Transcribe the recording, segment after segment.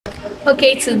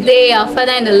Okay, today our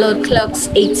Father in the Lord clocks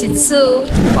 82.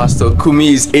 Pastor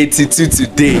Kumuyi is 82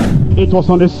 today. It was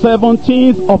on the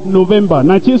 17th of November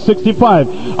 1965,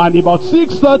 and about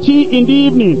 6:30 in the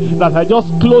evening that I just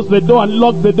closed the door and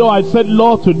locked the door. I said,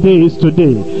 Lord, today is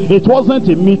today. It wasn't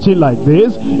a meeting like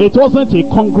this. It wasn't a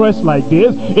congress like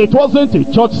this. It wasn't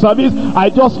a church service. I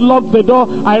just locked the door.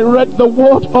 I read the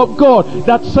word of God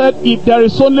that said, if there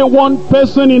is only one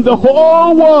person in the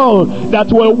whole world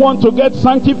that will want to get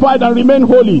sanctified and remain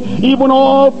holy, even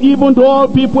though all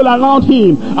people around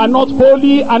him are not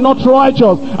holy and not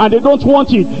righteous, and they don't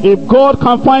want it, if God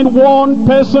can find one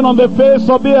person on the face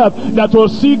of the earth that will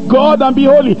seek God and be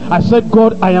holy, I said,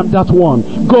 God, I am that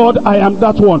one. God, I am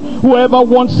that one. Whoever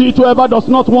wants it, whoever does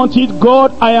not want it,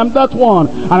 God, I am that one.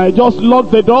 And I just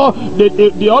locked the door.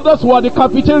 The others were at the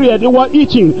cafeteria, they were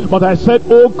eating, but I said,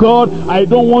 oh God, I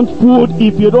don't want food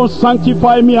if you don't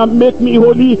sanctify me and make me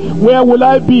holy. Where will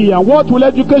I be, and what will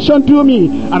education do me?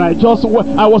 And I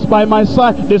was by my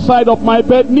side, the side of my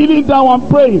bed, kneeling down and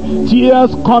praying,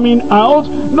 tears coming out.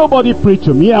 Nobody preached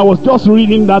to me. I was just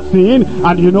reading that thing,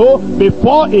 and you know,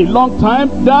 before a long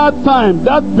time,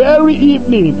 that very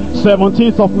evening,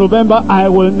 17th of November, I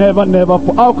will never,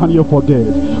 how can you forget?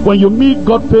 When you meet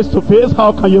God face to face,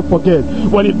 how can you forget?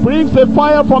 When it brings the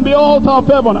fire from the altar of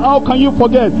heaven, how can you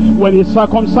forget? When it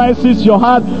circumcises your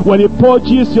heart, when it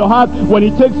purges your heart, when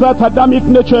it takes that Adamic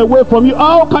nature away from you,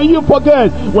 how can you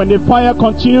forget? When the fire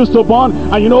continues to burn.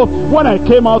 And you know, when I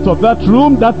came out of that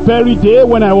room that very day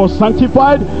when I was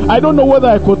sanctified, I don't know whether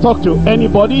I could talk to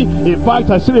anybody. In fact,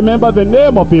 I still remember the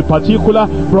name of a particular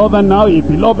brother, now a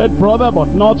beloved brother, but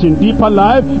not in deeper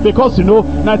life, because you know,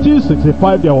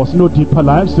 1965 there was no deeper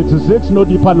life, 66 no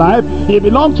deeper life. He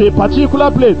belonged to a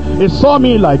particular place. He saw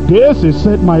me like this. He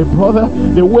said, my brother,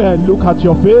 the way I look at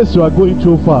your face, you are going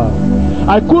too far.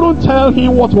 I couldn't tell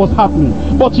him what was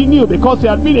happening, but he knew, because he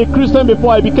had been a Christian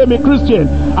before I became a Christian.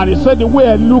 And he said, the way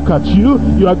I look at you,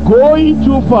 you are going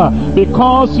too far,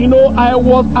 because you know, I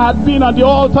had been at the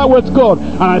altar with God.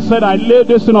 And I said, I lay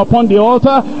this thing upon the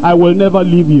altar. I will never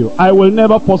leave you. I will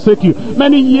never forsake you.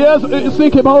 Many years,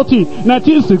 think about it,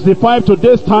 1965 to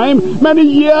this time, many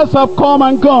years have come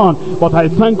and gone, but I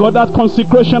thank God that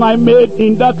consecration I made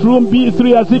in that room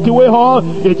B3 Azikiwe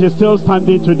Hall, it is still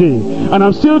standing today, and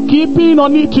I'm still keeping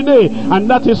on it today. And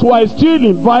that is why I still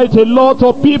invite a lot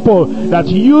of people, that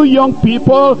you young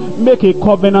people make a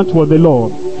covenant with the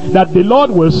Lord, that the Lord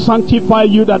will sanctify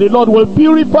you, that the Lord will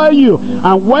purify you,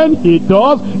 and when he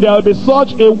does, there will be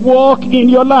such a work in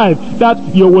your life that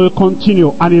you will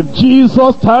continue. And if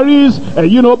Jesus tarries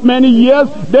you know, many years,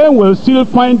 then we'll still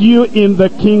find you in the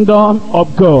kingdom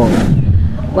of God.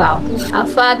 Wow. Our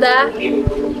Father,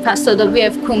 Pastor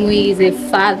W.F. Kumuyi, is a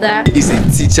father. He's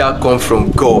a teacher come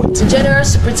from God. The General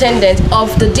Superintendent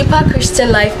of the Deeper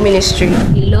Christian Life Ministry.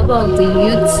 A lover of the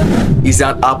youth. He's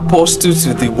an apostle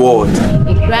to the world.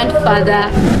 A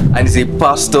grandfather. And he's a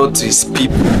pastor to his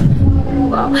people.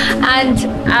 Wow. And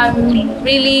I'm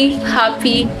really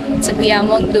happy to be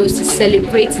among those to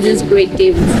celebrate this great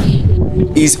day with you.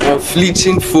 His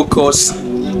unflinching focus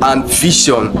and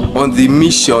vision on the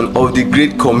mission of the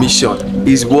Great Commission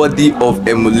is worthy of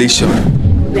emulation.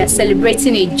 We are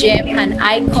celebrating a gem, an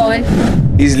icon.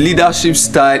 His leadership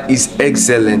style is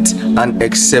excellent and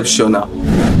exceptional.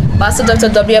 Pastor Dr.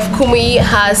 W.F. Kumuyi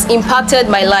has impacted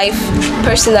my life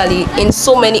personally in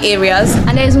so many areas.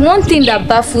 And there's one thing that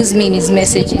baffles me in his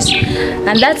messages,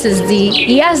 and that is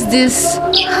he has this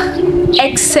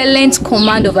excellent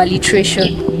command of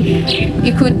alliteration.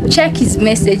 You could check his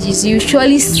messages, you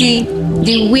surely see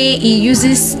the way he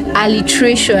uses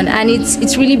alliteration, and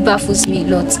it really baffles me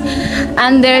a lot.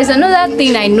 And there is another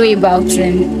thing I know about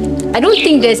him. I don't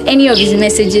think there's any of his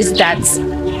messages that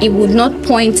he would not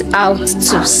point out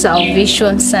to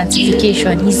salvation,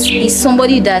 sanctification. He's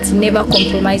somebody that never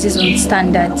compromises on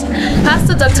standards.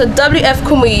 Pastor Dr. W.F.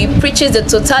 Kumuyi preaches the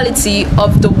totality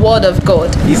of the Word of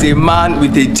God. He's a man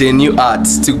with a genuine heart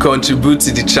to contribute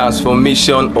to the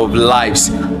transformation of lives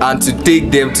and to take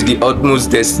them to the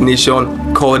utmost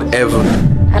destination called heaven.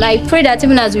 And I pray that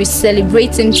even as we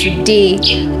celebrate him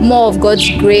today, more of God's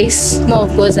grace, more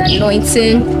of God's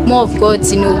anointing, more of God's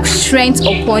strength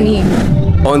upon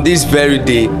him. On this very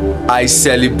day, I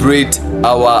celebrate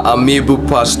our amiable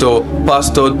pastor,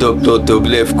 Pastor Dr.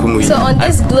 W.F. Kumuyi. So on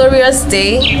this glorious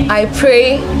day, I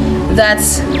pray that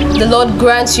the Lord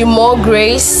grants you more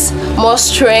grace, more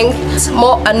strength,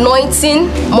 more anointing,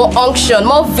 more unction,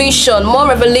 more vision, more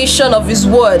revelation of His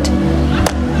word.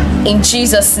 In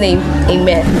Jesus' name,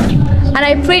 amen. And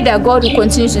I pray that God will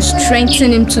continue to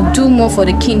strengthen him to do more for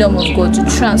the kingdom of God, to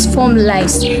transform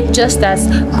lives, just as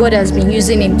God has been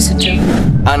using him to do.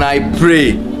 And I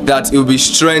pray that he'll be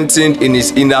strengthened in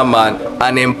his inner man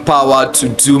and empowered to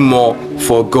do more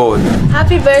for God.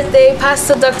 Happy birthday,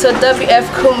 Pastor Dr. W.F.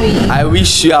 Kumuyi. I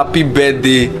wish you happy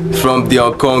birthday from the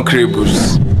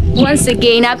Unconquerables. Once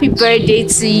again, happy birthday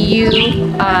to you,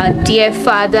 dear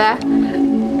father.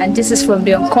 And this is from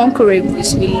the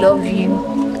Unconquerables. We love you.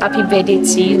 Happy birthday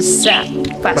to you, sir,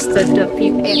 Pastor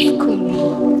W.F. Kumuyi.